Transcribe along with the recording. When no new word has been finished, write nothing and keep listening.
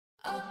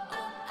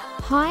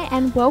Hi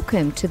and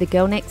welcome to the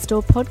Girl Next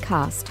Door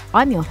podcast.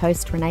 I'm your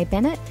host Renee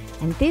Bennett,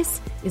 and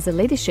this is a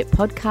leadership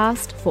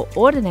podcast for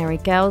ordinary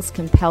girls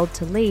compelled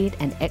to lead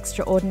an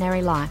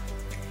extraordinary life.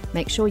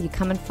 Make sure you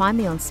come and find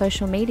me on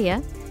social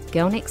media,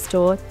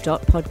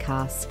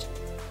 girlnextdoor.podcast.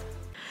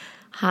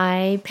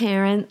 Hi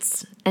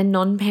parents and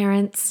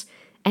non-parents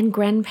and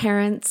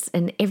grandparents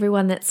and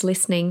everyone that's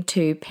listening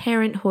to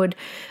Parenthood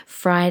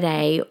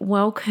Friday.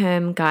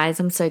 Welcome, guys.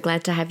 I'm so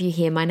glad to have you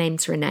here. My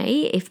name's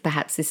Renee. If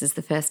perhaps this is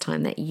the first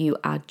time that you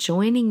are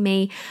joining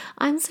me,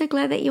 I'm so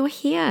glad that you're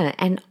here.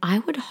 And I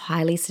would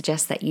highly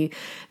suggest that you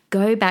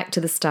go back to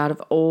the start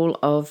of all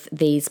of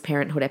these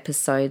Parenthood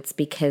episodes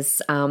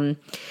because,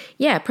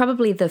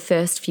 probably the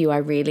first few I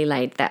really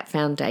laid that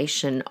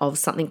foundation of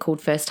something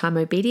called first-time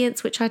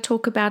obedience, which I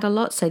talk about a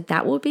lot. So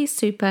that will be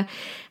super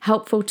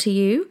helpful to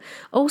you.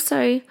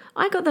 Also,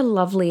 I got the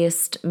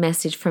loveliest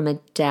message from a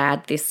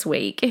dad this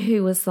week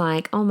who was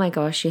like, oh my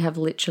gosh, you have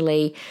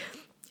literally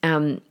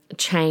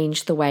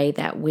change the way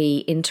that we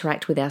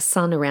interact with our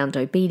son around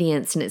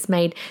obedience, and it's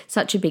made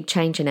such a big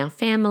change in our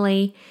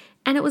family.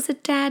 And it was a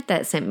dad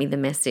that sent me the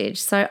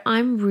message. So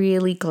I'm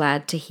really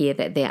glad to hear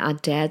that there are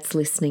dads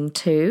listening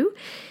too.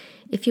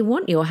 If you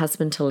want your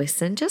husband to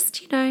listen,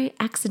 just,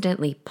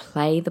 accidentally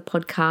play the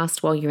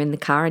podcast while you're in the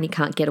car and he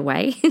can't get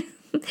away.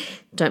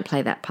 Don't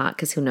play that part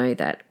because he'll know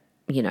that,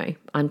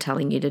 I'm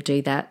telling you to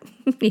do that.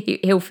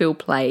 He'll feel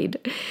played.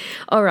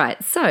 All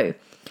right. So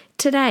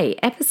today,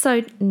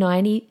 episode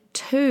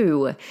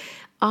 92,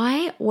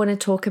 I want to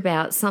talk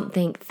about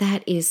something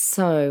that is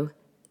so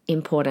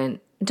important.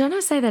 Don't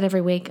I say that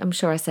every week? I'm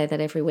sure I say that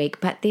every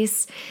week, but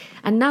this,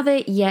 another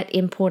yet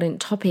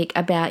important topic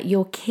about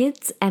your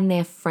kids and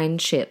their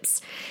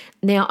friendships.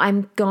 Now,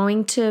 I'm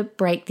going to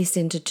break this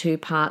into two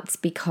parts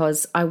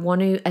because I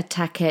want to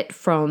attack it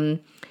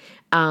from,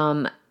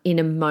 in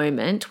a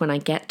moment when I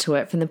get to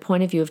it, from the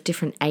point of view of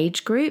different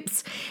age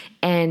groups.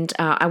 And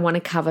I want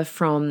to cover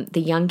from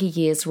the younger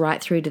years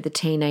right through to the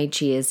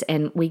teenage years,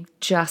 and we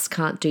just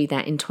can't do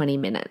that in 20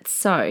 minutes.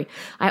 So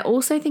I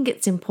also think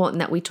it's important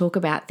that we talk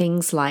about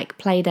things like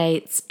play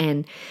dates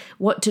and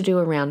what to do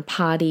around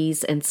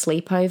parties and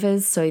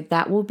sleepovers. So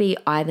that will be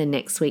either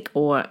next week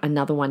or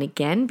another one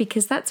again,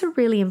 because that's a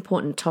really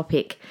important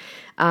topic.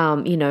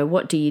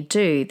 What do you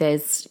do?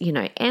 There's,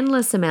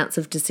 endless amounts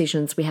of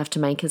decisions we have to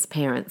make as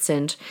parents.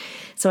 And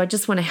so I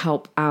just want to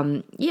help,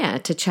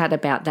 to chat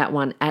about that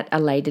one at a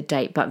later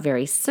date, but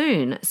very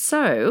soon.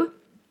 So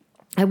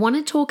I want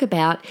to talk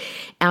about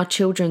our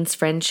children's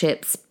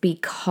friendships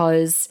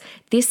because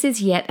this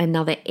is yet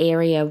another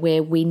area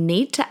where we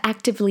need to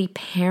actively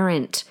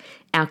parent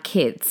our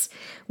kids.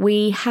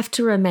 We have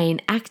to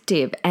remain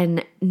active,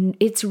 and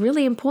it's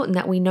really important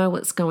that we know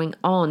what's going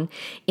on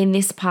in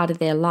this part of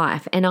their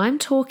life. And I'm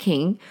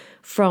talking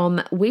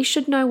from, we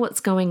should know what's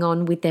going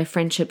on with their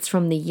friendships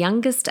from the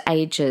youngest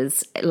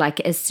ages, like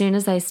as soon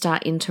as they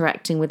start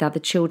interacting with other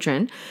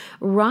children,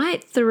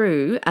 right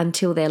through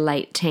until their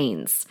late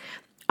teens.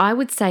 I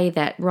would say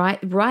that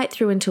right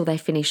through until they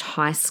finish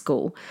high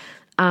school.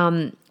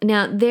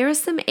 Now, there are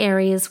some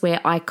areas where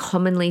I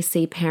commonly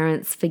see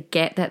parents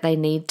forget that they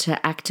need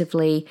to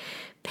actively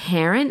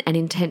parent and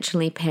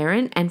intentionally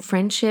parent, and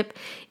friendship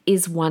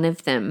is one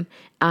of them.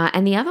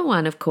 And the other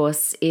one, of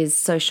course, is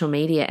social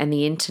media and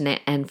the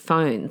internet and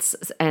phones.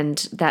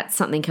 And that's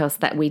something else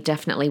that we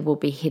definitely will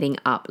be hitting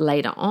up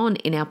later on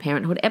in our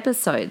parenthood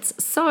episodes.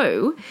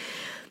 So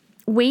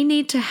we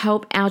need to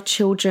help our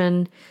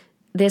children.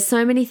 There's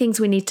so many things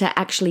we need to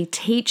actually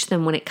teach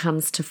them when it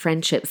comes to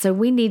friendship. So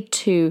we need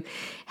to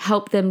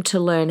help them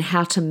to learn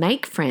how to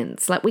make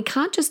friends. Like, we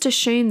can't just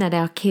assume that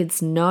our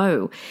kids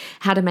know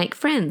how to make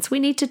friends. We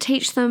need to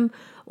teach them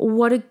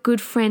what a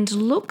good friend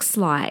looks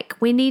like.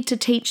 We need to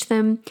teach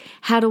them,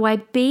 how do I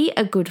be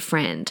a good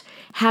friend?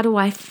 How do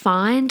I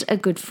find a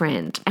good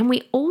friend? And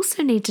we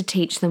also need to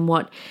teach them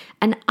what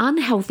an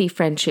unhealthy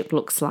friendship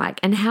looks like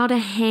and how to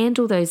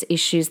handle those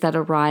issues that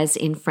arise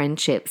in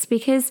friendships,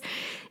 because,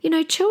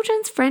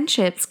 children's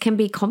friendships can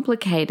be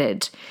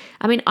complicated.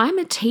 I mean, I'm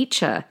a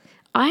teacher.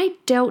 I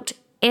dealt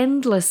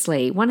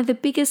endlessly. One of the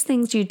biggest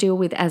things you deal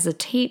with as a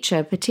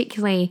teacher,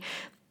 particularly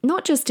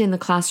not just in the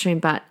classroom,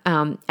 but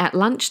at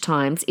lunch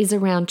times, is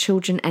around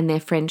children and their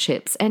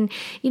friendships. And,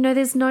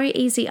 there's no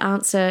easy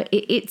answer.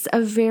 It's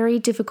a very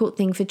difficult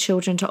thing for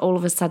children to all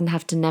of a sudden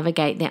have to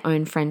navigate their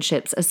own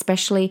friendships,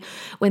 especially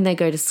when they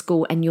go to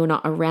school and you're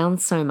not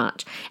around so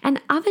much.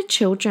 And other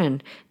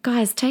children,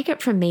 guys, take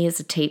it from me as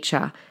a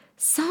teacher,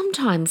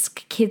 sometimes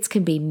kids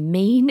can be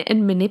mean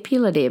and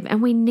manipulative,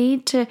 and we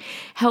need to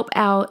help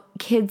our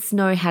kids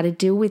know how to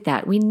deal with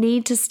that. We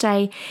need to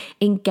stay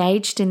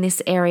engaged in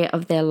this area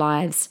of their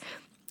lives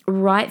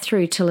right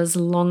through till as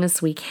long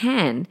as we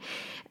can.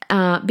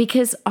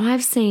 Because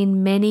I've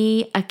seen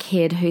many a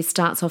kid who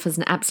starts off as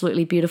an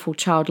absolutely beautiful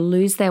child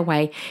lose their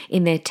way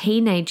in their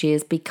teenage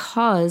years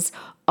because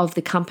of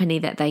the company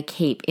that they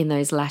keep in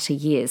those latter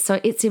years.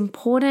 So it's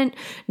important,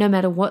 no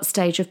matter what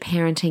stage of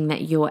parenting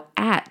that you're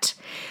at.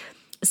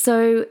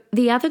 So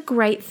the other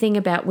great thing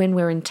about when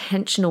we're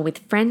intentional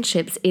with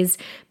friendships is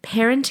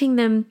parenting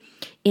them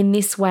in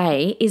this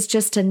way is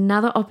just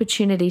another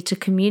opportunity to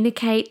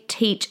communicate,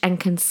 teach, and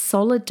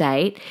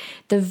consolidate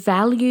the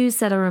values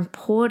that are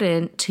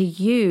important to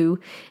you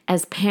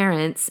as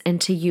parents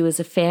and to you as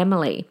a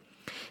family.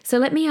 So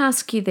let me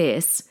ask you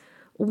this.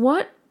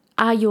 What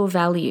are your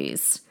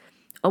values?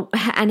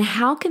 And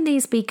how can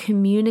these be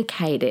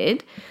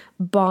communicated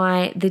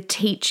by the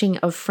teaching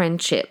of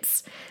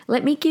friendships?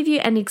 Let me give you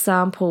an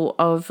example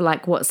of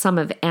like what some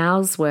of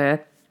ours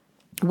were.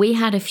 We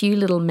had a few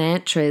little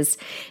mantras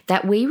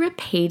that we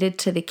repeated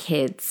to the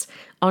kids,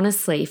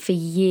 honestly, for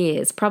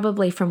years,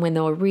 probably from when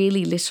they were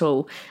really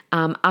little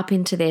up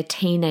into their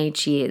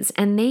teenage years.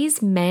 And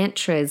these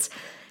mantras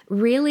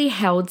really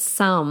held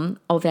some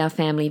of our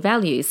family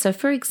values. So,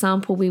 for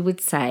example, we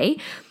would say,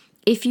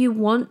 if you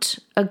want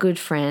a good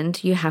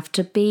friend, you have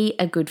to be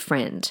a good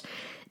friend.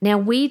 Now,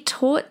 we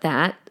taught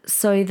that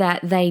so that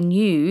they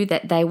knew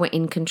that they were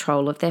in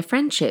control of their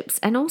friendships.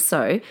 And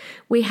also,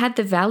 we had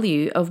the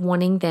value of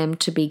wanting them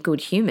to be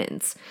good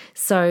humans.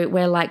 So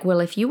we're like,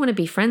 well, if you want to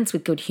be friends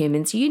with good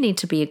humans, you need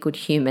to be a good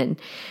human.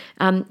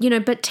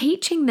 But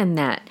teaching them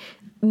that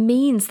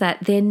means that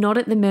they're not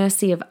at the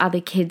mercy of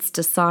other kids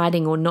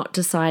deciding or not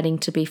deciding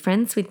to be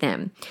friends with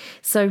them.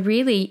 So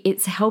really,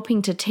 it's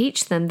helping to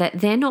teach them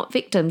that they're not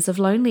victims of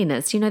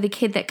loneliness. You know, the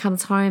kid that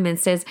comes home and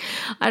says,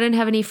 I don't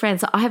have any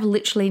friends. I have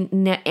literally,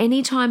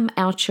 anytime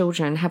our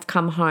children have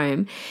come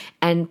home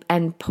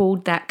and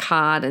pulled that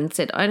card and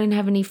said, I don't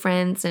have any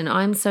friends and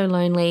I'm so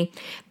lonely,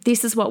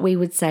 this is what we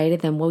would say to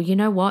them. Well, you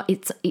know what?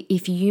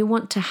 If you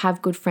want to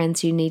have good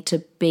friends, you need to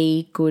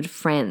be good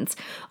friends.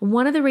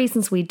 One of the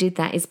reasons we did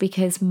that is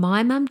because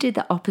my mum did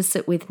the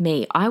opposite with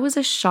me. I was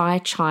a shy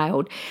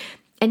child,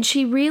 and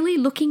she really,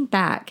 looking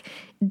back,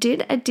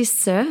 did a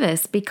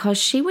disservice because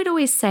she would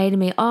always say to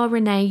me, oh,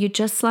 Renee, you're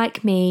just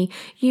like me.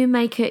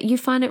 You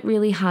find it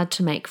really hard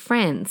to make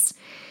friends.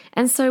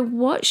 And so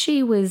what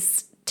she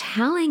was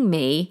telling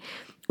me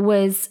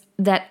was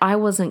that I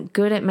wasn't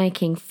good at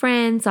making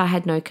friends, I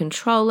had no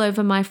control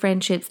over my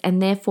friendships,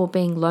 and therefore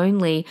being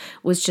lonely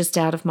was just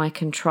out of my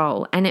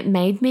control. And it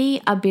made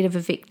me a bit of a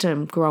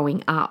victim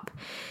growing up.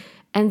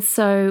 And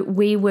so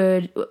we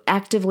would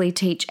actively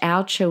teach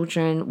our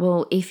children,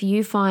 well, if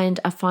you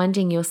are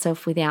finding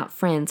yourself without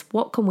friends,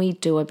 what can we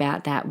do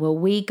about that? Well,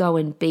 we go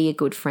and be a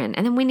good friend.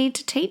 And then we need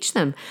to teach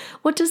them,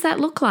 what does that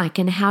look like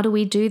and how do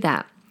we do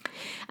that?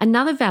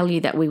 Another value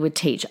that we would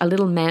teach, a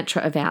little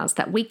mantra of ours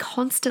that we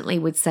constantly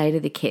would say to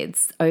the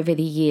kids over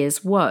the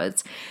years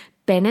was,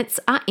 Bennetts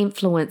are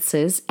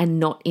influencers and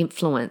not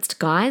influenced.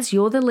 Guys,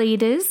 you're the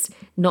leaders,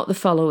 not the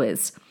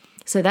followers.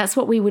 So that's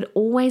what we would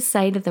always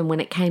say to them when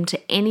it came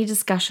to any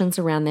discussions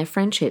around their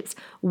friendships.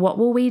 What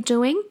were we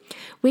doing?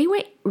 We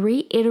were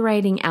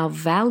reiterating our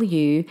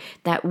value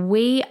that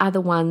we are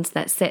the ones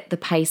that set the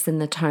pace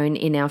and the tone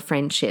in our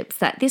friendships,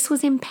 that this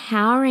was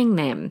empowering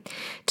them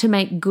to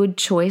make good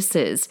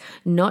choices,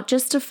 not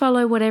just to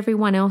follow what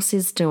everyone else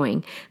is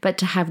doing, but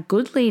to have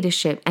good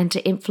leadership and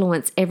to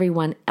influence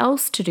everyone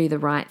else to do the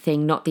right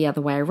thing, not the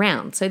other way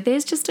around. So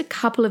there's just a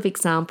couple of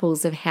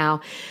examples of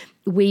how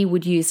we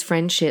would use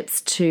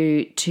friendships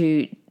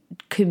to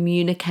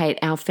communicate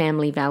our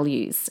family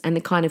values and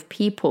the kind of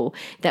people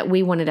that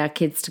we wanted our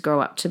kids to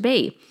grow up to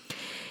be.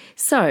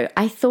 So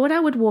I thought I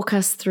would walk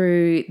us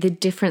through the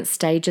different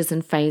stages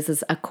and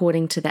phases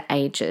according to the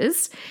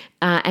ages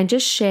and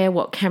just share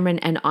what Cameron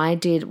and I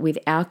did with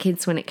our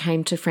kids when it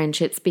came to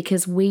friendships,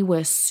 because we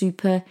were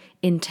super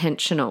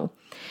intentional.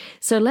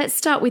 So let's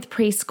start with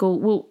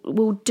preschool.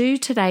 We'll do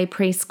today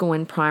preschool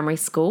and primary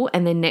school,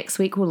 and then next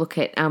week we'll look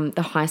at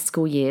the high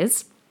school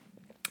years.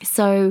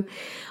 So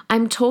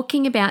I'm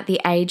talking about the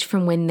age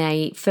from when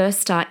they first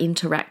start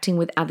interacting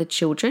with other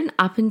children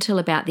up until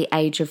about the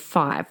age of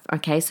 5,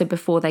 okay? So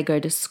before they go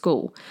to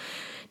school.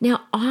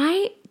 Now,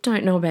 I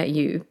don't know about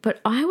you, but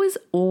I was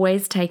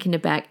always taken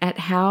aback at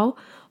how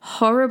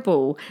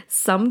horrible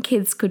some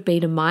kids could be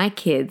to my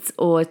kids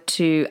or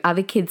to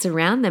other kids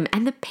around them.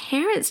 And the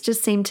parents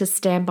just seem to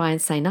stand by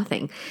and say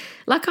nothing.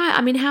 Like,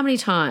 I mean, how many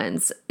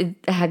times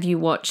have you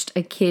watched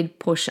a kid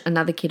push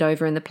another kid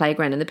over in the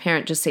playground and the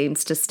parent just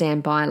seems to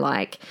stand by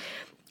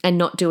and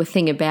not do a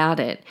thing about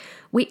it?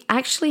 We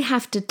actually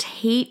have to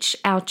teach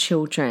our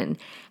children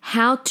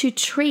how to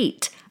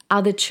treat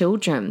other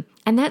children.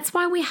 And that's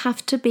why we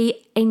have to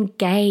be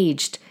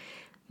engaged.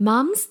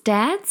 Mums,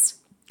 dads,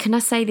 can I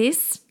say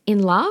this?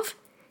 In love,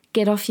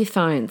 get off your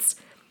phones.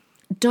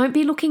 Don't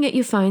be looking at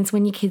your phones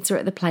when your kids are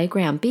at the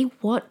playground. Be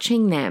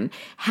watching them.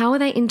 How are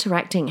they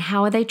interacting?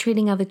 How are they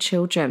treating other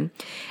children?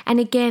 And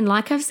again,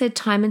 like I've said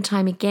time and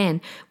time again,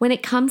 when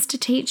it comes to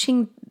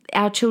teaching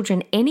our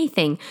children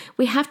anything,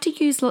 we have to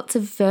use lots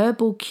of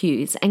verbal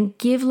cues and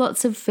give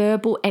lots of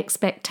verbal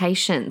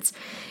expectations.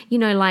 You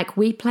know, like,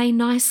 we play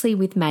nicely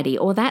with Maddie,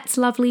 or that's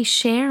lovely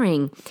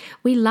sharing.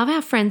 We love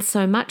our friends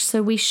so much,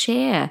 so we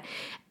share.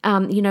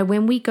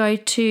 When we go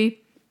to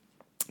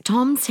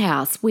Tom's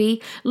house,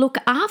 we look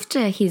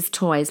after his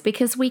toys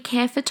because we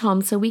care for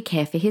Tom, so we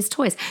care for his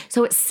toys.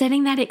 So it's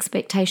setting that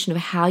expectation of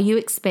how you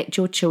expect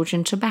your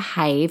children to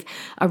behave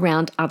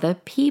around other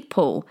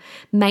people.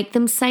 Make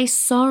them say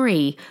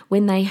sorry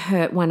when they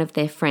hurt one of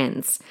their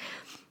friends.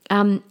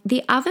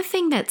 The other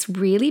thing that's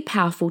really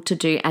powerful to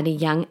do at a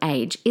young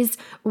age is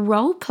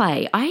role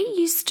play. I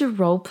used to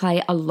role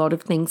play a lot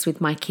of things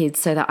with my kids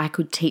so that I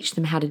could teach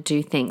them how to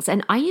do things.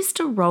 And I used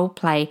to role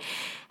play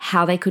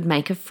how they could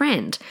make a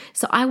friend.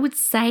 So I would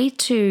say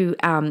to,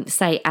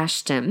 say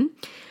Ashton,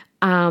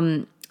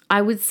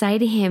 I would say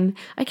to him,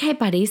 okay,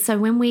 buddy, so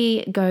when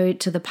we go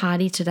to the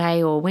party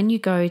today or when you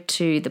go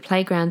to the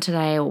playground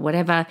today or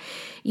whatever,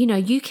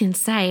 you can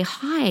say,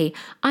 hi,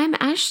 I'm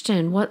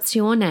Ashton. What's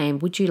your name?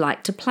 Would you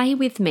like to play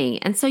with me?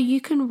 And so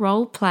you can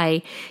role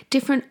play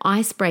different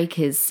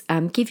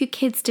icebreakers, give your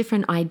kids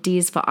different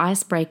ideas for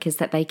icebreakers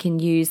that they can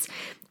use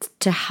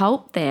to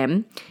help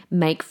them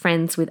make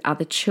friends with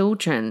other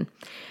children.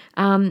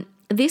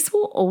 This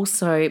will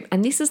also,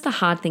 and this is the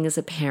hard thing as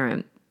a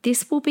parent,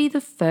 this will be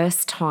the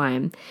first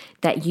time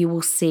that you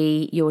will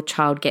see your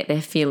child get their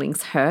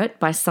feelings hurt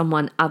by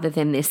someone other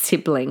than their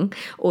sibling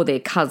or their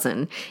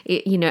cousin.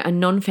 A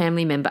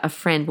non-family member, a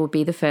friend, will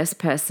be the first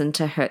person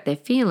to hurt their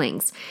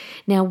feelings.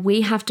 Now,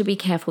 we have to be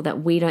careful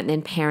that we don't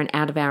then parent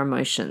out of our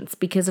emotions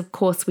because, of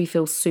course, we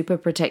feel super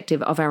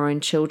protective of our own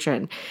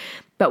children,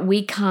 but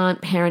we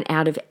can't parent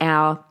out of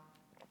our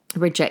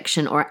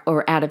rejection or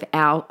out of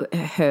our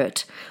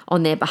hurt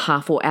on their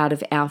behalf or out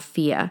of our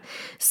fear.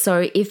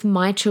 So if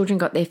my children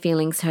got their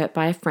feelings hurt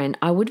by a friend,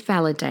 I would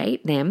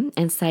validate them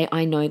and say,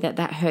 I know that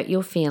hurt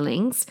your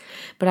feelings,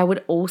 but I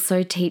would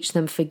also teach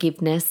them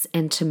forgiveness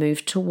and to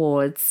move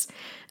towards,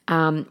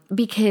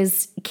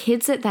 because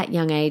kids at that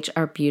young age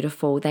are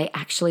beautiful. They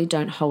actually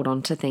don't hold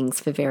on to things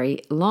for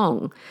very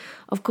long.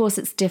 Of course,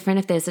 it's different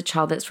if there's a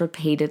child that's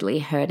repeatedly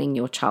hurting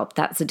your child.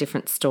 That's a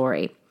different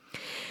story.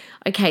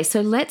 Okay, so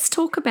let's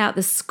talk about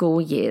the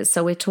school years.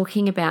 So we're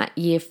talking about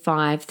year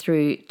 5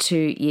 through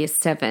to year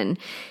 7.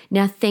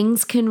 Now,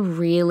 things can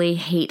really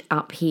heat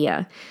up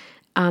here.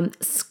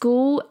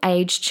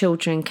 School-age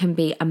children can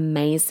be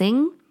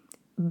amazing,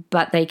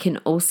 but they can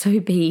also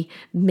be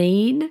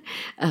mean.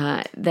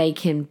 They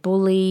can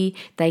bully.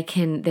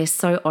 They're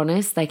so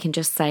honest. They can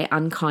just say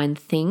unkind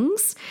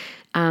things.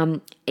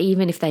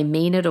 Even if they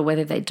mean it or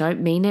whether they don't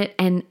mean it.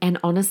 And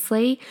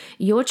honestly,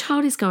 your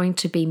child is going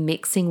to be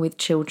mixing with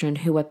children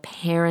who are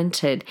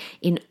parented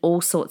in all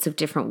sorts of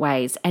different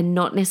ways and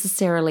not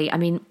necessarily,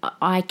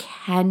 I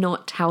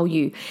cannot tell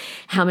you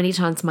how many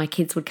times my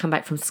kids would come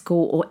back from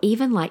school or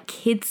even like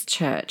kids'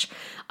 church.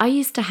 I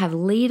used to have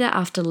leader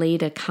after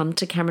leader come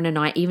to Cameron and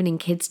I, even in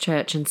kids'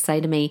 church, and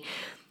say to me,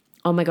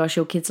 oh my gosh,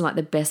 your kids are like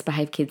the best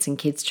behaved kids in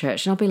kids'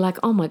 church. And I'll be like,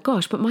 oh my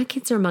gosh, but my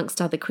kids are amongst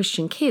other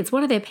Christian kids.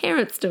 What are their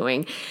parents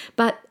doing?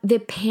 But their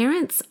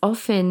parents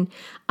often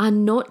are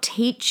not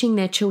teaching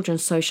their children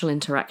social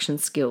interaction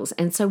skills.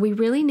 And so we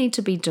really need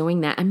to be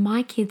doing that. And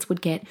my kids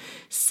would get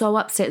so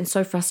upset and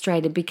so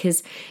frustrated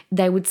because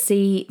they would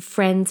see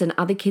friends and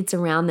other kids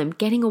around them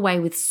getting away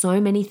with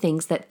so many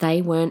things that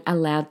they weren't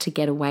allowed to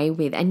get away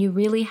with. And you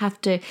really have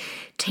to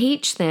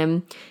teach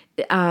them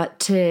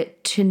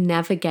to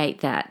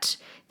navigate that.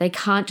 They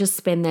can't just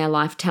spend their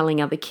life telling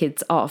other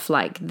kids off,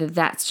 like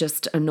that's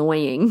just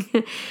annoying.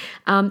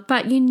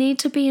 But you need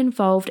to be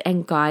involved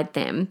and guide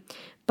them.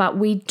 But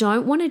we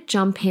don't want to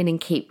jump in and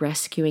keep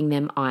rescuing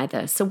them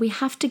either. So we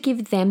have to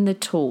give them the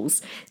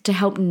tools to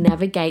help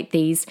navigate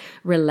these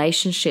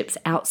relationships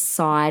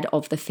outside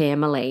of the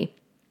family.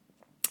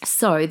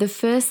 So the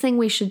first thing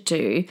we should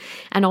do,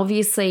 and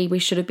obviously we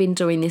should have been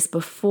doing this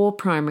before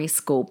primary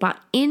school, but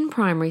in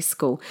primary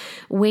school,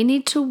 we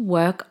need to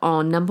work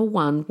on, number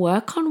one,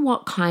 work on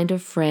what kind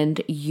of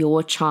friend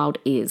your child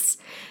is.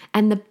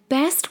 And the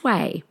best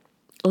way,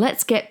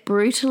 let's get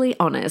brutally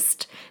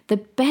honest, the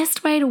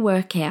best way to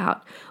work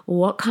out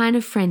what kind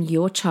of friend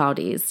your child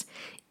is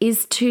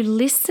to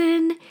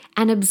listen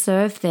and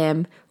observe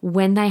them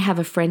when they have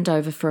a friend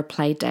over for a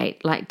play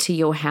date, like to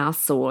your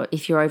house or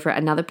if you're over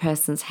at another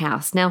person's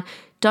house. Now,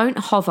 don't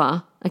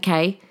hover,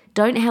 okay?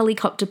 Don't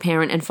helicopter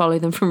parent and follow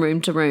them from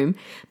room to room,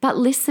 but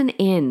listen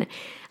in.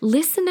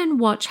 Listen and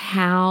watch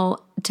how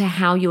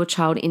your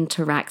child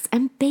interacts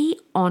and be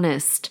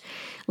honest.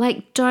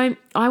 Like,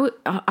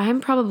 I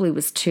probably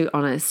was too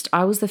honest.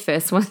 I was the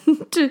first one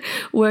to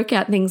work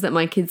out things that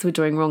my kids were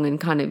doing wrong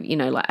and kind of,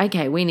 like,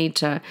 okay, we need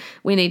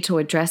to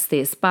address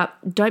this.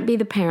 But don't be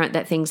the parent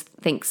that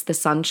thinks the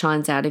sun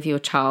shines out of your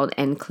child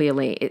and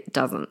clearly it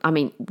doesn't.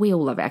 We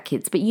all love our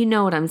kids, but you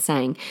know what I'm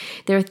saying.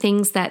 There are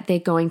things that they're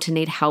going to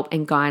need help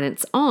and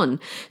guidance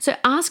on. So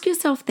ask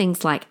yourself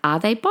things like, are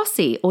they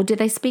bossy or do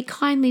they speak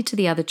kindly to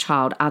the other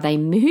child? Are they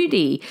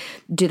moody?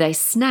 Do they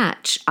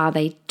snatch? Are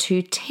they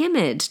too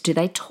timid? Do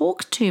they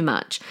talk too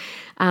much?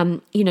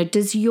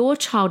 Does your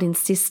child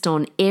insist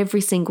on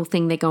every single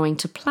thing they're going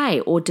to play,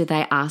 or do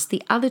they ask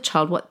the other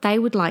child what they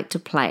would like to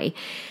play?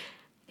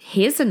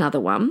 Here's another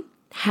one.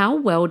 How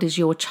well does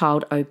your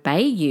child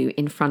obey you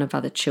in front of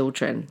other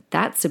children?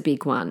 That's a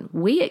big one.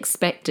 We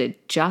expected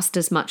just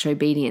as much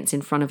obedience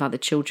in front of other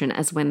children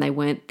as when they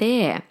weren't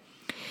there.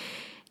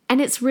 And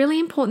it's really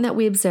important that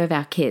we observe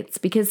our kids,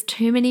 because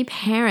too many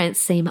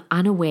parents seem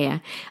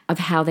unaware of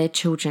how their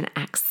children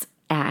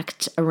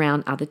act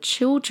around other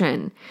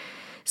children.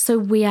 So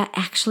we are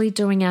actually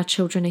doing our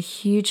children a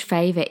huge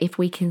favor if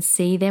we can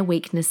see their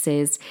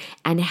weaknesses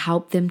and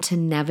help them to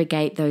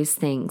navigate those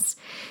things.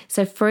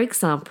 So for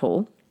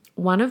example,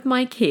 one of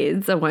my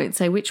kids, I won't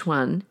say which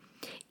one,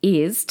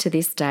 is to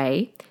this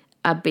day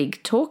a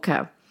big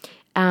talker.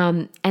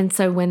 And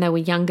so when they were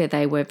younger,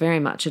 they were very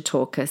much a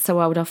talker. So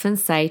I would often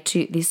say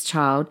to this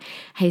child,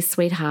 hey,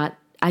 sweetheart,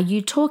 are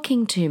you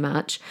talking too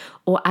much,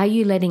 or are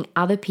you letting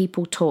other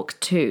people talk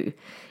too?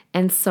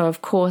 And so,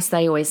 of course,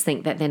 they always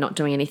think that they're not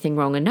doing anything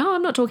wrong. And no,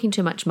 I'm not talking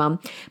too much, Mum.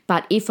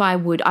 But if I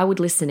would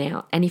listen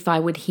out. And if I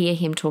would hear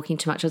him talking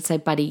too much, I'd say,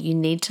 buddy, you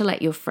need to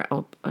let your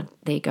friend,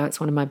 there you go, it's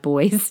one of my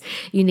boys.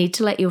 You need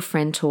to let your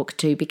friend talk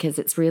too, because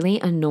it's really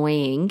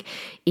annoying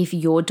if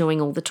you're doing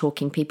all the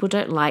talking. People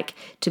don't like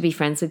to be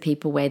friends with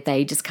people where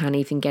they just can't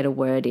even get a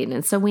word in.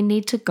 And so we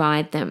need to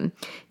guide them,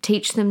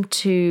 teach them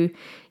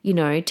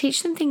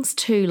teach them things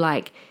too,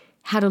 like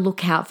how to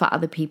look out for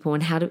other people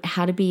and how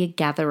to be a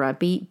gatherer.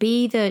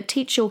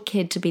 Teach your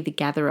kid to be the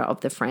gatherer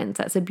of the friends.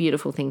 That's a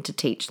beautiful thing to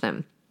teach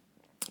them.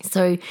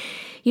 So,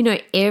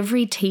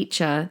 every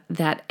teacher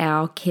that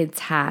our kids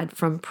had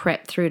from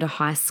prep through to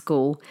high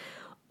school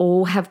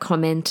all have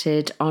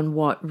commented on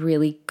what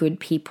really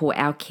good people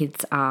our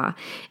kids are.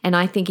 And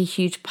I think a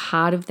huge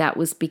part of that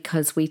was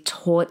because we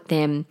taught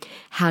them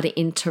how to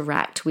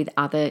interact with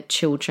other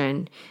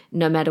children,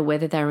 no matter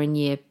whether they're in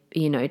year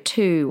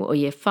 2 or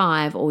year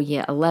 5 or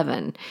year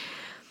 11.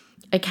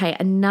 Okay,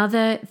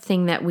 another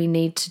thing that we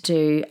need to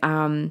do,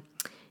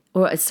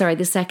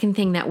 the second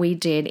thing that we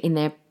did in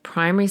their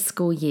primary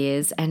school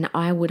years, and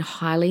I would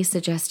highly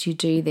suggest you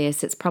do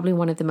this, it's probably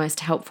one of the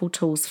most helpful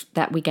tools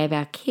that we gave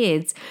our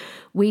kids,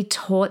 we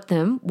taught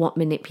them what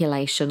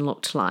manipulation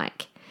looked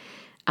like.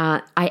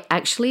 I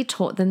actually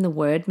taught them the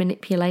word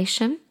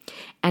manipulation,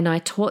 and I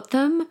taught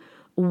them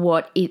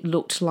what it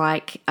looked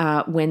like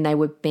when they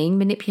were being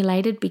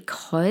manipulated,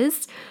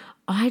 because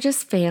I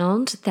just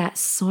found that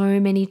so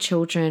many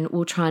children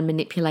will try and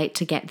manipulate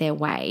to get their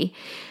way.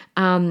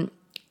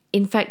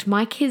 In fact,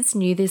 my kids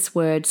knew this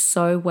word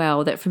so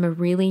well that from a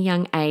really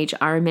young age,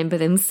 I remember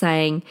them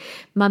saying,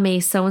 Mummy,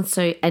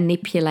 so-and-so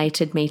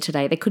manipulated me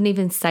today. They couldn't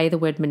even say the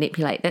word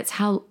manipulate. That's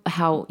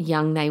how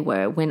young they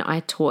were when I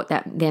taught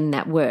them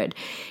that word.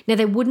 Now,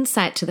 they wouldn't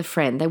say it to the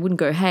friend. They wouldn't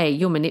go, hey,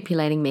 you're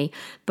manipulating me.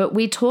 But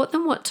we taught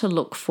them what to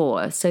look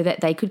for so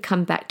that they could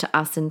come back to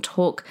us and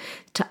talk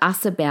to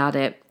us about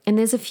it. And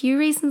there's a few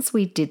reasons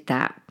we did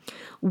that.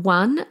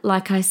 One,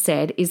 like I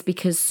said, is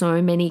because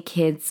so many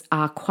kids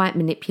are quite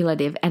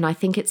manipulative, and I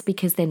think it's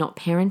because they're not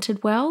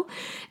parented well.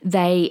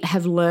 They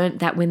have learned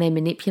that when they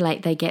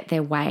manipulate, they get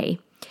their way.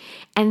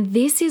 And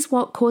this is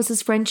what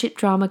causes friendship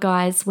drama,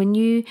 guys. When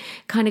you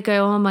kind of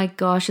go, oh my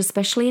gosh,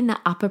 especially in the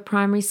upper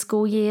primary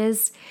school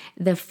years,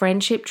 the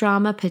friendship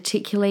drama,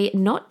 particularly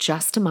not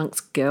just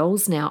amongst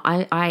girls now,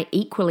 I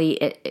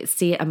equally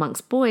see it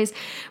amongst boys.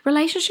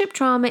 Relationship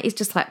drama is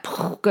just like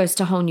goes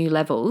to whole new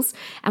levels.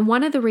 And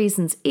one of the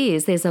reasons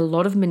is there's a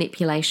lot of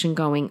manipulation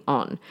going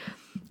on.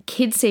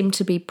 Kids seem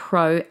to be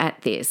pro at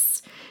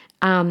this.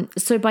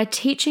 So by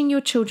teaching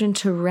your children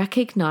to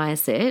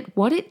recognize it,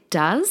 what it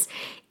does,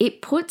 it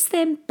puts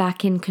them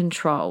back in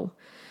control.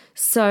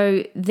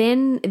 So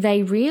then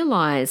they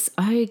realize,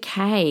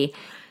 okay,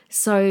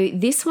 so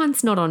this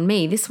one's not on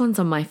me, this one's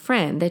on my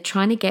friend. They're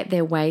trying to get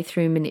their way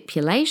through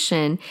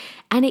manipulation,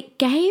 and it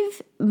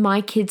gave my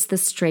kids the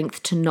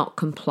strength to not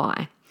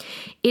comply.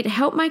 It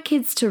helped my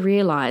kids to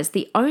realize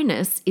the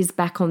onus is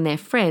back on their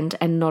friend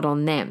and not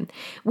on them,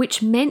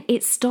 which meant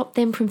it stopped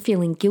them from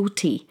feeling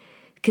guilty.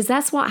 Because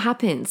that's what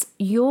happens.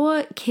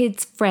 Your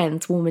kids'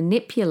 friends will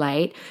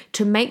manipulate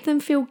to make them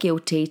feel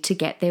guilty to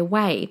get their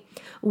way.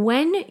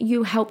 When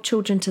you help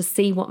children to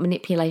see what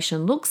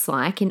manipulation looks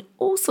like in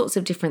all sorts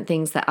of different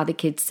things that other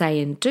kids say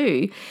and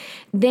do,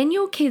 then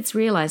your kids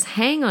realize,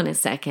 hang on a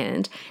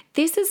second,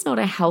 this is not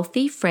a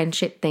healthy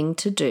friendship thing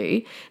to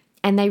do.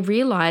 And they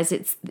realize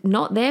it's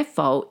not their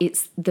fault,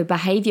 it's the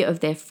behavior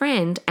of their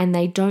friend, and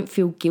they don't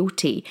feel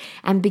guilty.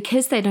 And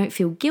because they don't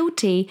feel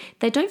guilty,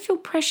 they don't feel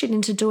pressured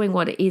into doing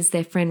what it is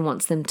their friend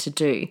wants them to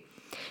do.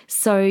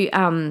 So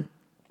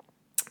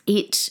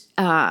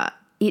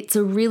it's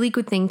a really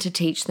good thing to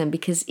teach them,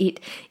 because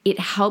it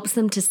helps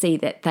them to see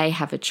that they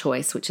have a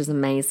choice, which is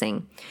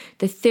amazing.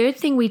 The third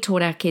thing we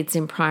taught our kids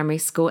in primary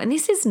school, and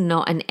this is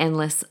not an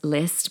endless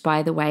list,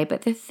 by the way,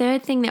 but the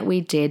third thing that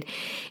we did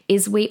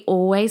is we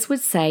always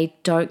would say,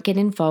 don't get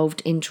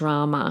involved in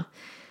drama.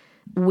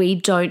 We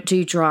don't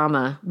do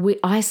drama.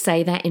 I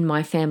say that in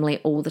my family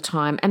all the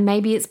time, and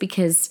maybe it's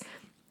because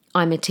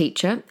I'm a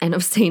teacher and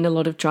I've seen a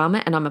lot of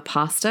drama, and I'm a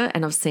pastor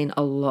and I've seen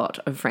a lot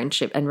of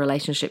friendship and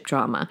relationship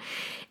drama.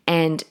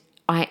 And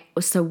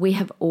so we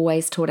have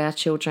always taught our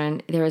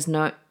children there is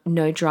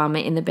no drama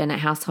in the Bennett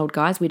household,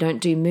 guys. We don't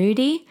do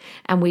moody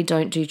and we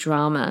don't do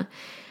drama.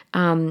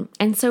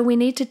 And so we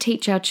need to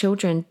teach our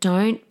children,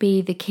 don't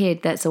be the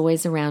kid that's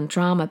always around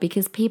drama,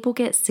 because people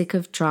get sick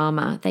of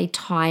drama. They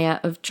tire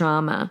of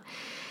drama.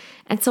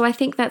 And so I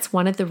think that's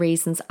one of the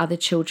reasons other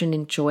children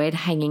enjoyed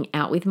hanging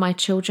out with my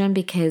children,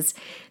 because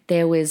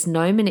there was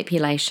no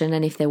manipulation.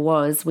 And if there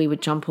was, we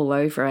would jump all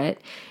over it.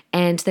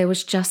 And there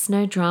was just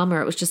no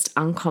drama. It was just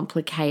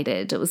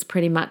uncomplicated. It was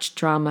pretty much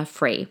drama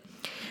free.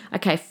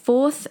 Okay,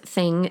 fourth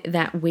thing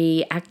that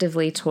we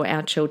actively taught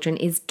our children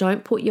is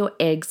don't put your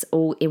eggs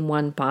all in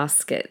one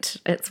basket.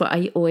 That's what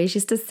I always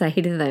used to say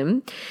to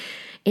them.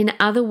 In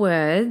other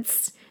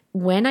words,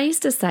 when I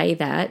used to say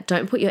that,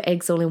 don't put your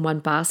eggs all in one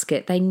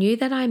basket, they knew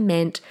that I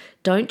meant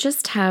don't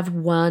just have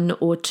one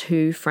or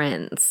two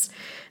friends.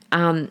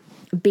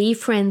 Be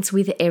friends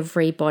with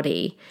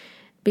everybody,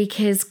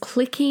 because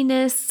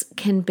clickiness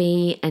can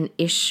be an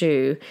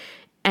issue.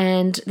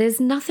 And there's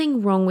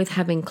nothing wrong with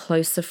having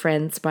closer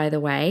friends, by the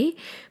way,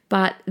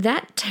 but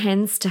that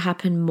tends to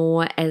happen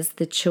more as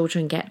the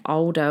children get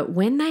older.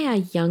 When they are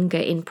younger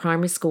in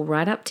primary school,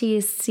 right up to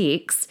year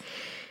 6,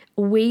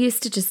 we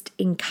used to just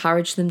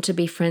encourage them to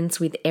be friends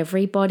with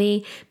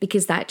everybody,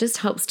 because that just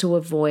helps to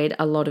avoid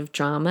a lot of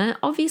drama.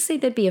 Obviously,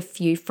 there'd be a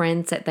few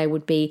friends that they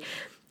would be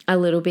a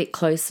little bit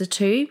closer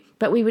to,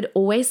 but we would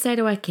always say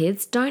to our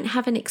kids, don't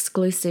have an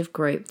exclusive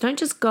group. Don't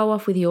just go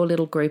off with your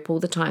little group all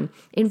the time.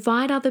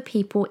 Invite other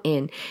people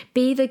in.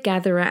 Be the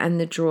gatherer and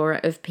the drawer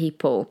of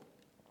people.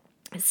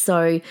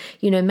 So,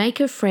 make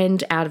a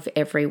friend out of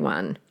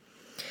everyone.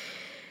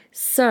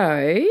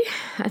 So,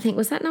 I think,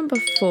 was that number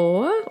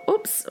 4?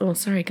 Oops. Oh,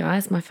 sorry,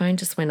 guys. My phone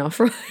just went off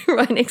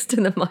right next to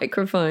the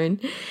microphone.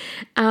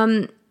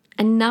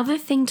 Another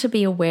thing to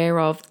be aware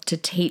of to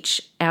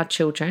teach our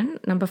children,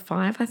 number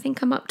 5, I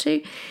think I'm up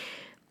to,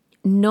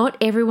 not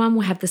everyone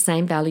will have the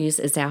same values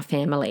as our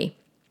family.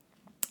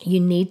 You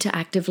need to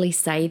actively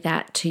say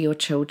that to your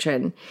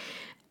children.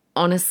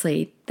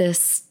 Honestly, the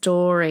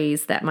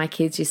stories that my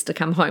kids used to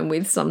come home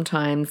with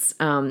sometimes,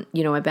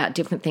 about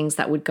different things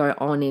that would go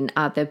on in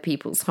other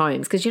people's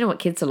homes, because you know what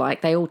kids are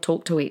like, they all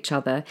talk to each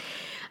other.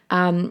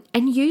 And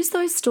use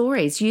those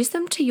stories, use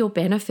them to your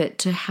benefit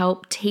to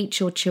help teach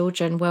your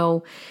children,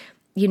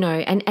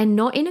 and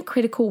not in a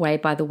critical way,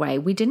 by the way.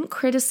 We didn't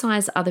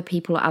criticize other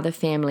people or other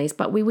families,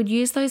 but we would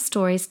use those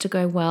stories to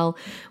go, well,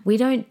 we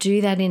don't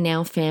do that in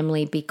our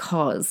family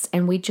because,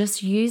 and we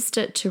just used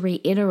it to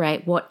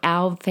reiterate what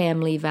our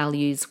family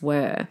values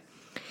were.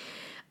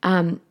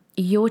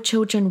 Your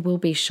children will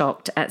be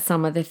shocked at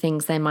some of the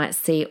things they might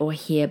see or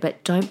hear,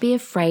 but don't be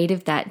afraid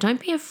of that.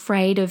 Don't be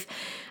afraid of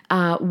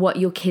what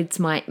your kids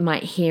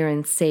might hear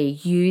and see.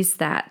 Use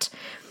that.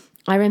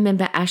 I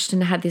remember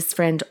Ashton had this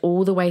friend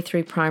all the way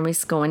through primary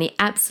school, and he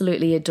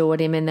absolutely adored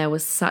him, and they were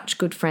such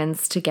good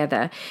friends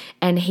together.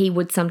 And he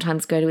would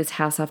sometimes go to his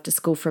house after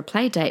school for a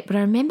play date. But I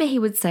remember he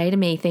would say to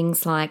me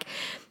things like,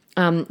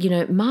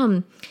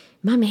 Mum,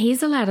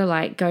 he's allowed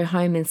to go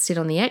home and sit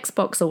on the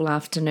Xbox all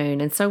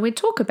afternoon. And so we'd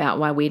talk about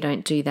why we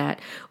don't do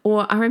that.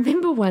 Or I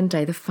remember one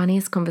day, the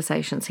funniest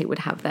conversations he would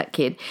have, that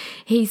kid.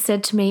 He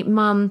said to me,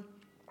 Mum,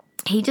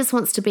 he just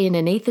wants to be an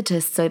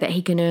anaesthetist so that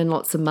he can earn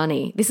lots of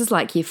money. This is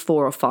like year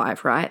 4 or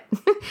 5, right?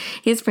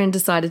 His friend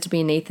decided to be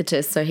an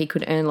anaesthetist so he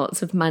could earn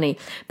lots of money.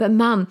 But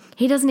Mum,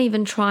 he doesn't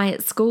even try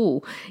at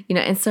school,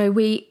 and so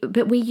we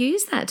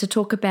use that to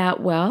talk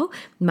about, well,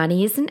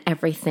 money isn't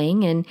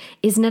everything. And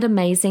isn't it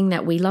amazing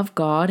that we love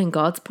God and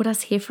God's put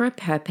us here for a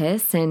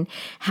purpose, and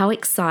how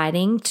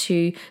exciting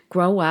to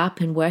grow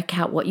up and work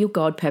out what your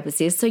God purpose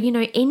is. So,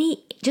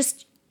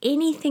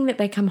 anything that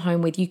they come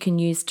home with, you can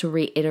use to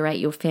reiterate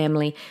your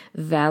family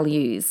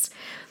values.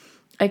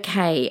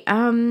 Okay,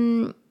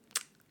 the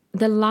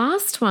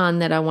last one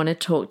that I want to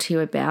talk to you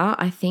about,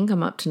 I think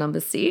I'm up to number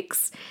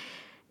 6.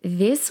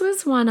 This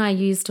was one I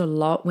used a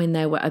lot when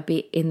they were a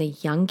bit in the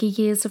younger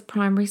years of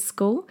primary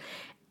school,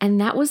 and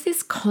that was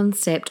this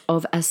concept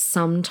of a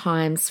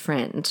sometimes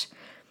friend.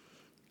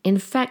 In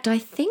fact, I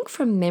think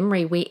from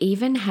memory, we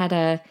even had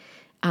an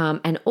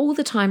all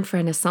the time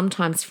friend, a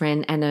sometimes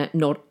friend, and a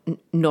not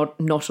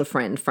a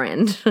friend.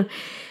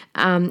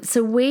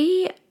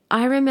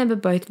 I remember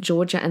both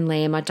Georgia and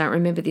Liam. I don't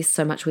remember this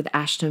so much with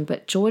Ashton,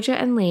 but Georgia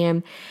and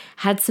Liam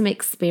had some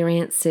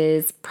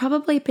experiences,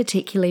 probably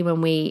particularly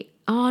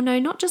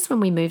not just when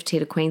we moved here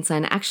to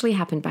Queensland, it actually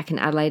happened back in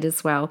Adelaide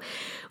as well,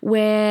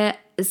 where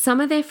some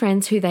of their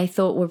friends who they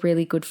thought were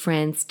really good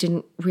friends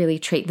didn't really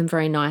treat them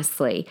very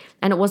nicely.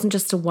 And it wasn't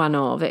just a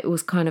one-off, it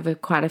was kind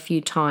of quite a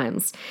few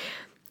times.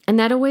 And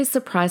that always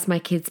surprised my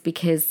kids,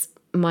 because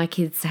my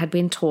kids had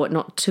been taught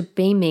not to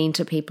be mean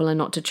to people and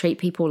not to treat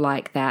people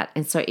like that.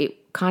 And so it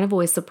kind of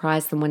always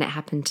surprised them when it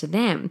happened to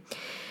them.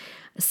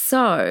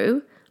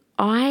 So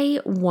I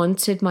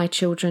wanted my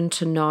children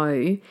to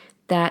know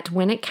that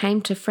when it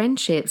came to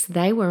friendships,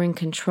 they were in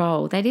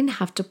control. They didn't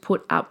have to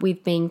put up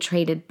with being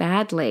treated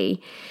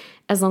badly,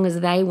 as long as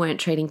they weren't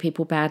treating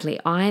people badly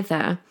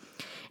either.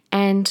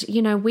 And,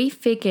 we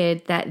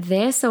figured that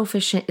their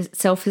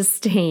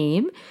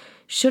self-esteem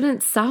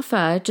shouldn't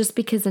suffer just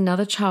because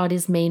another child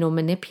is mean or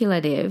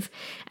manipulative.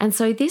 And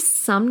so this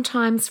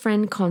sometimes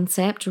friend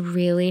concept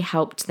really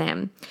helped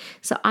them.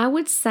 So I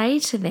would say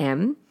to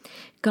them,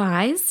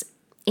 guys,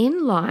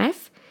 in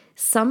life,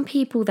 there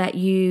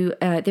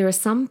are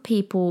some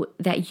people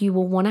that you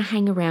will want to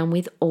hang around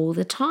with all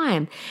the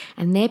time.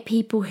 And they're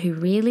people who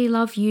really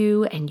love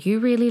you and you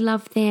really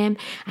love them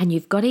and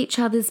you've got each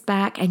other's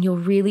back and you're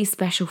really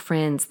special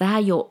friends. They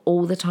are your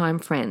all the time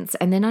friends.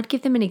 And then I'd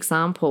give them an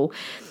example.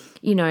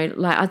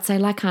 Like I'd say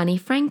like Auntie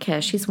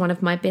Franca, she's one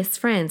of my best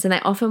friends. And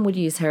they often would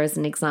use her as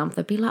an example.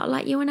 They'd be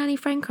like you and Auntie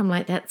Franca. I'm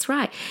like, that's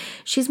right.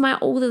 She's my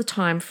all the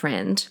time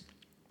friend.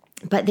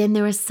 But then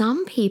there are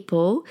some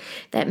people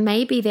that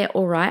maybe they're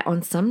all right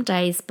on some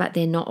days, but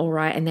they're not all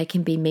right and they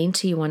can be mean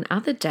to you on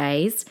other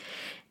days.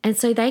 And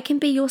so they can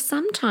be your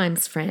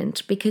sometimes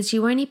friend because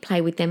you only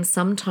play with them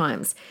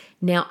sometimes.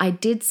 Now, I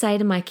did say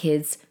to my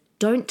kids,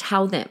 don't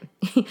tell them.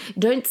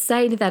 Don't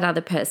say to that other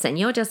person,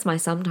 you're just my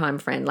sometime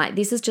friend. Like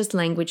this is just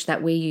language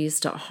that we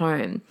used at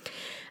home.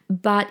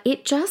 But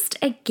it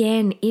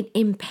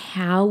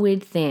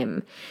empowered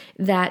them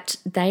that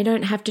they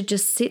don't have to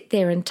just sit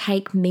there and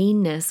take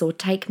meanness or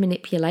take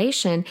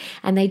manipulation,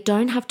 and they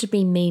don't have to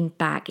be mean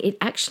back. It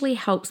actually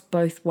helps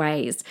both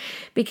ways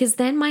because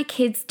then my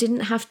kids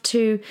didn't have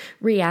to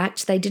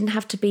react. They didn't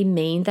have to be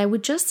mean.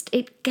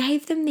 It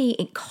gave them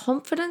the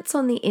confidence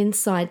on the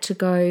inside to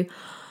go,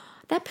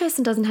 that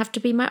person doesn't have to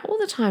be my all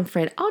the time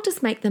friend. I'll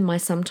just make them my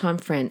sometime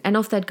friend. And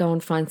off they'd go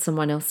and find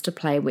someone else to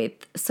play with.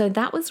 So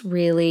that was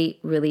really,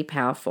 really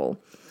powerful.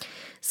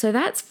 So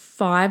that's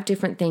 5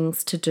 different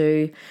things to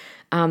do.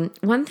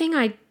 One thing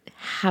I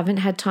haven't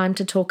had time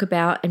to talk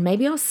about, and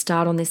maybe I'll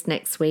start on this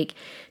next week,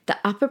 the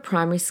upper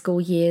primary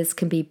school years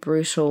can be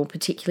brutal,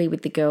 particularly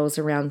with the girls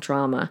around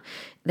drama.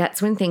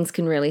 That's when things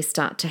can really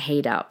start to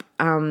heat up.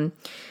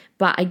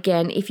 But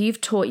again, if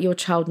you've taught your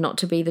child not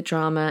to be the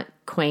drama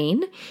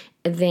queen,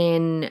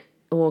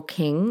 or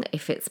king,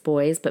 if it's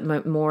boys,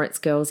 but more it's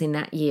girls in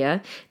that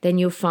year, then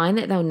you'll find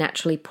that they'll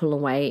naturally pull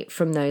away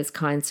from those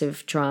kinds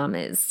of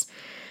dramas.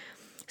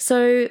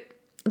 So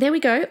there we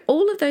go.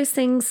 All of those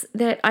things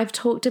that I've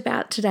talked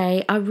about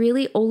today are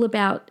really all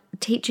about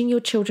teaching your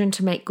children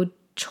to make good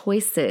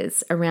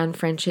choices around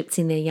friendships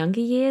in their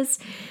younger years,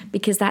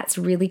 because that's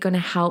really going to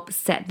help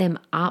set them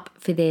up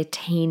for their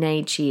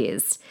teenage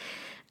years.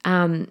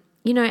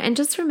 And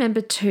just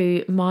remember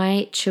too,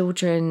 my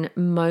children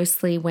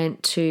mostly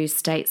went to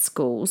state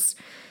schools.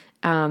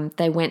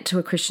 They went to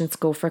a Christian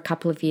school for a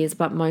couple of years,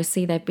 but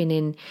mostly they've been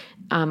in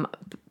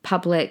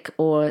public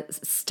or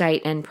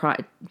state and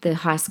the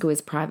high school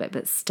is private,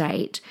 but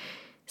state.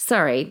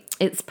 Sorry,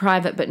 it's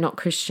private, but not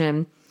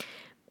Christian.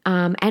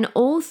 And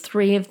all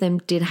 3 of them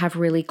did have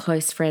really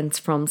close friends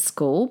from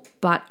school,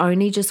 but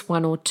only just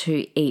 1 or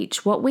 2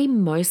 each. What we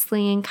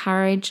mostly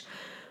encourage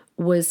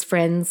was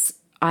friends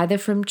either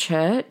from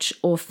church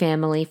or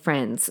family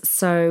friends.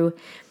 So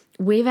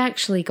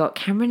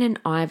Cameron and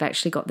I have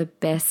actually got the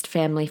best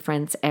family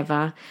friends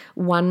ever.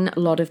 A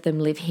lot of them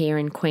live here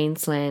in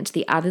Queensland.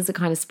 The others are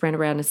kind of spread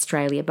around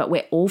Australia, but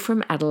we're all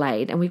from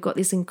Adelaide, and we've got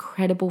this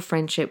incredible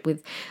friendship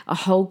with a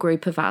whole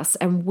group of us,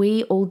 and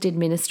we all did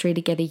ministry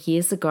together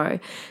years ago.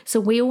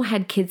 So we all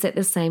had kids at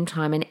the same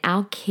time, and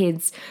our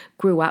kids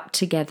grew up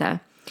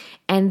together.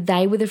 And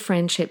they were the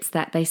friendships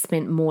that they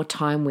spent more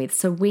time with.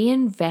 So we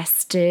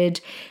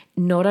invested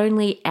not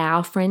only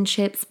our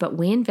friendships, but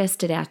we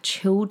invested our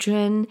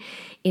children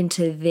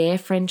into their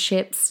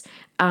friendships,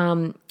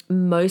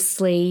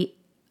 mostly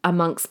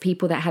amongst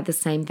people that had the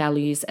same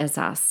values as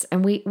us.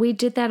 And we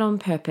did that on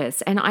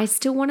purpose. And I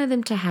still wanted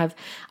them to have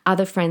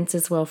other friends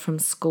as well from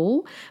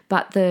school,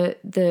 but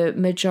the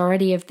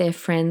majority of their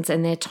friends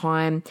and their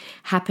time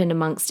happened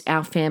amongst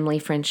our family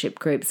friendship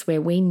groups, where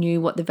we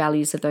knew what the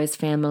values of those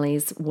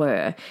families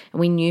were, and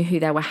we knew who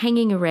they were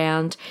hanging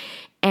around.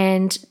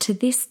 And to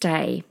this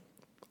day,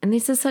 and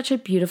this is such a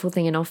beautiful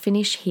thing, and I'll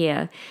finish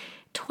here,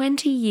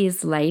 20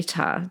 years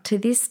later, to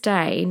this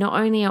day, not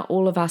only are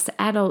all of us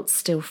adults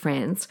still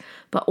friends,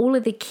 but all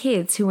of the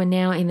kids who are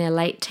now in their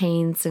late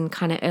teens and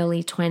kind of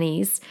early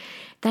 20s,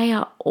 they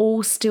are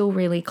all still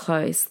really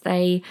close.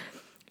 They,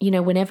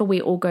 whenever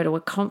we all go to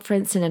a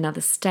conference in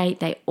another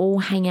state, they all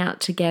hang out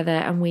together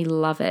and we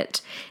love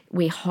it.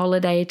 We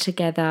holiday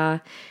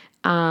together.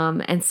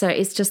 And so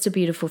it's just a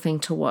beautiful thing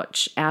to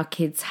watch our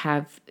kids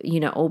have,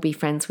 all be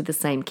friends with the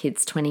same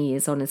kids 20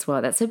 years on as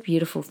well. That's a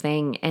beautiful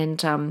thing.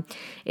 And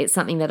it's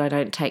something that I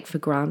don't take for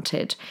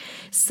granted.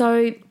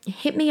 So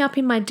hit me up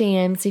in my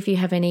DMs if you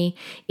have any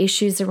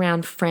issues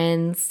around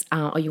friends,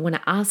 or you want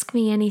to ask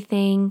me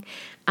anything.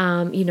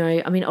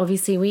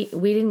 Obviously we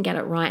didn't get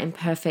it right and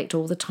perfect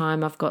all the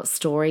time. I've got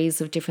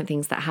stories of different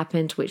things that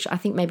happened, which I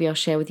think maybe I'll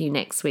share with you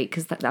next week,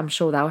 because I'm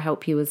sure they'll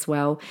help you as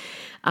well.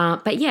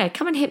 But yeah,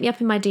 come and hit me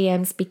up in my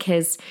DMs,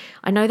 because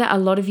I know that a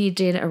lot of you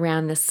did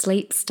around the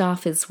sleep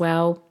stuff as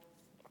well,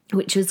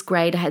 which was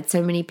great. I had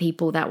so many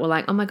people that were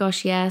like, oh my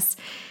gosh, yes,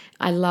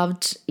 I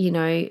loved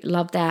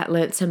that,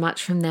 learned so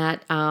much from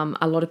that.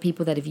 A lot of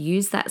people that have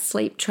used that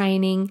sleep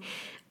training.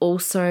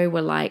 also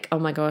were like, oh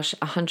my gosh,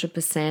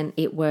 100%,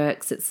 it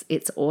works.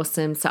 It's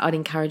awesome. So I'd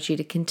encourage you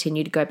to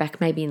continue to go back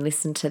maybe and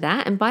listen to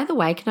that. And by the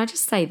way, can I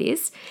just say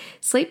this?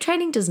 Sleep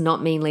training does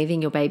not mean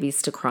leaving your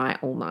babies to cry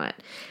all night.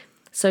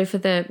 So for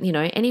the,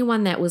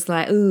 anyone that was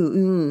like,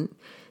 ooh,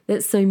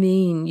 that's so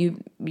mean.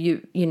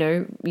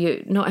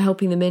 You're not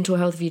helping the mental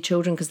health of your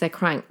children because they're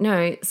crying.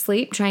 No,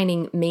 sleep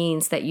training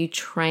means that you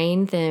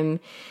train them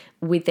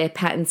with their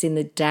patterns in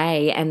the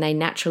day and they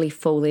naturally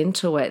fall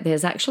into it.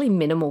 There's actually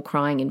minimal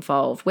crying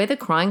involved. Where the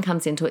crying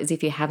comes into it is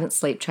if you haven't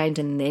sleep trained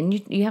and then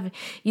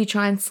you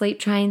try and sleep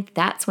train,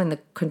 that's when the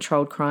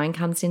controlled crying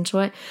comes into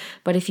it.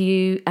 But if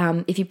you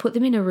put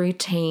them in a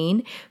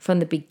routine from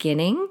the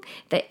beginning,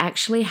 that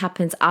actually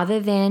happens other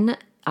than,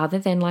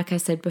 like I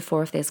said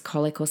before, if there's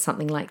colic or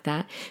something like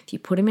that, if you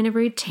put them in a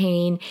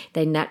routine,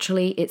 it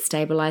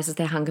stabilizes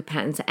their hunger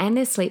patterns and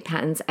their sleep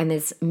patterns, and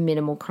there's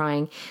minimal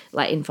crying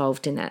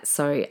involved in that.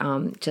 So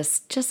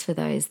just for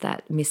those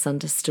that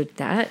misunderstood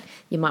that,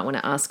 you might want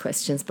to ask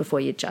questions before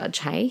you judge,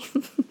 hey?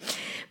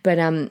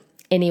 But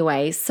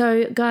anyway,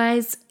 so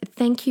guys,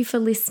 thank you for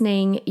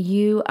listening.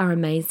 You are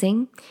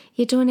amazing.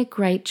 You're doing a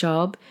great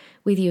job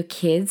with your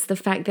kids. The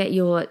fact that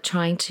you're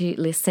trying to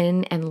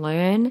listen and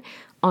learn,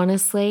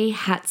 honestly,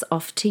 hats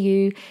off to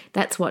you.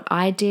 That's what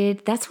I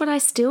did. That's what I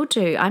still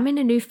do. I'm in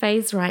a new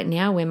phase right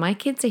now where my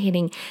kids are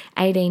hitting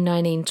 18,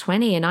 19,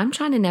 20, and I'm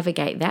trying to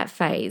navigate that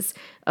phase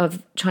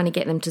of trying to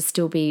get them to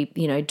still be,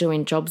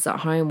 doing jobs at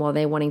home while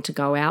they're wanting to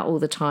go out all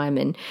the time,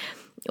 and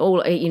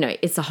all,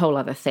 it's a whole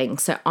other thing.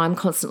 So I'm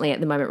constantly at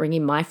the moment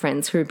ringing my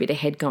friends who are a bit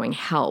ahead going,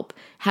 help,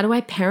 how do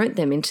I parent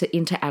them into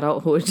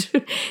adulthood?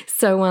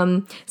 So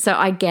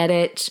I get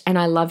it, and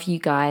I love you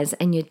guys,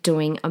 and you're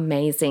doing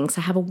amazing.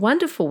 So have a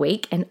wonderful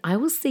week, and I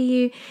will see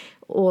you,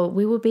 or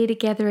we will be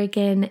together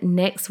again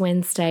next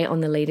Wednesday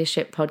on the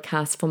Leadership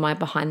Podcast for my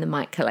Behind the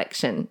Mic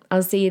collection.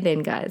 I'll see you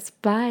then, guys.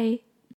 Bye.